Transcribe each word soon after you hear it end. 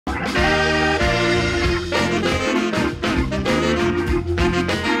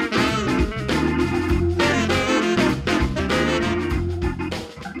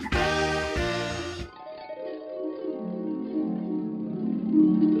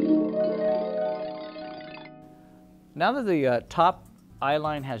Now that the top eye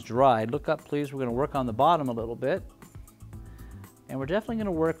line has dried, look up please, we're going to work on the bottom a little bit. And we're definitely going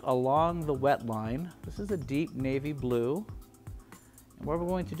to work along the wet line. This is a deep navy blue. And what we're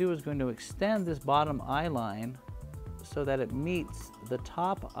going to do is going to extend this bottom eye line so that it meets the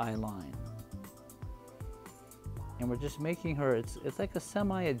top eye line. And we're just making her, it's like a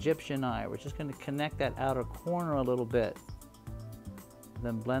semi-Egyptian eye. We're just going to connect that outer corner a little bit.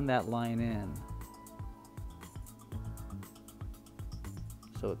 Then blend that line in.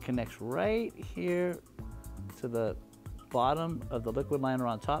 So it connects right here to the bottom of the liquid liner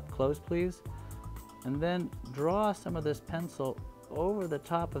on top. Close please. And then draw some of this pencil over the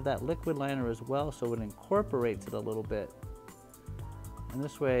top of that liquid liner as well so it incorporates it a little bit. And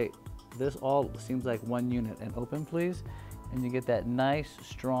this way, this all seems like one unit. And open please. And you get that nice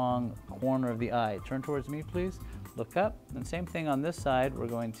strong corner of the eye. Turn towards me please. Look up. And same thing on this side. We're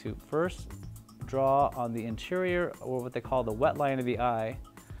going to first draw on the interior, or what they call the wet line of the eye.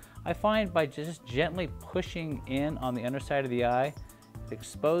 I find by just gently pushing in on the underside of the eye, it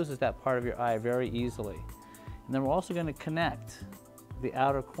exposes that part of your eye very easily. And then we're also going to connect the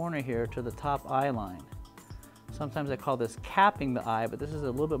outer corner here to the top eye line. Sometimes I call this capping the eye, but this is a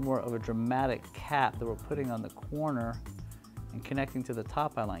little bit more of a dramatic cap that we're putting on the corner and connecting to the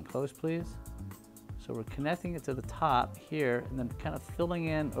top eye line. Close please. So we're connecting it to the top here and then kind of filling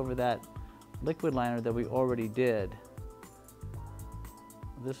in over that liquid liner that we already did.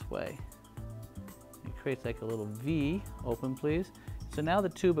 This way. It creates like a little V. Open please. So now the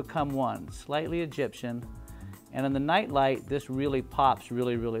two become one, slightly Egyptian, and in the night light this really pops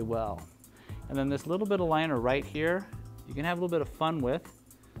really well. And then this little bit of liner right here, you can have a little bit of fun with.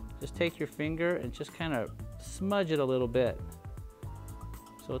 Just take your finger and just kind of smudge it a little bit.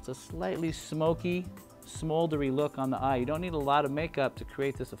 So it's a slightly smoky, smoldery look on the eye. You don't need a lot of makeup to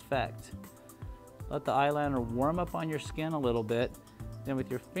create this effect. Let the eyeliner warm up on your skin a little bit. Then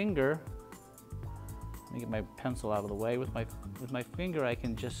with your finger, let me get my pencil out of the way. With my finger, I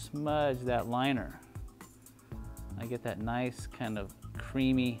can just smudge that liner. I get that nice kind of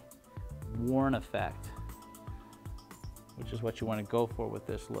creamy, worn effect, which is what you want to go for with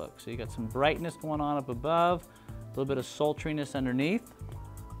this look. So you got some brightness going on up above, a little bit of sultriness underneath.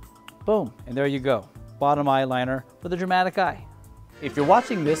 Boom, and there you go. Bottom eyeliner with a dramatic eye. If you're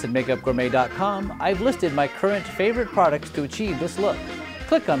watching this at MakeupGourmet.com, I've listed my current favorite products to achieve this look.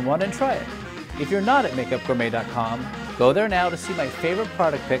 Click on one and try it. If you're not at MakeupGourmet.com, go there now to see my favorite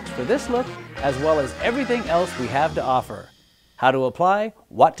product picks for this look, as well as everything else we have to offer. How to apply,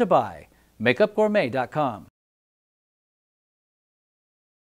 what to buy. MakeupGourmet.com.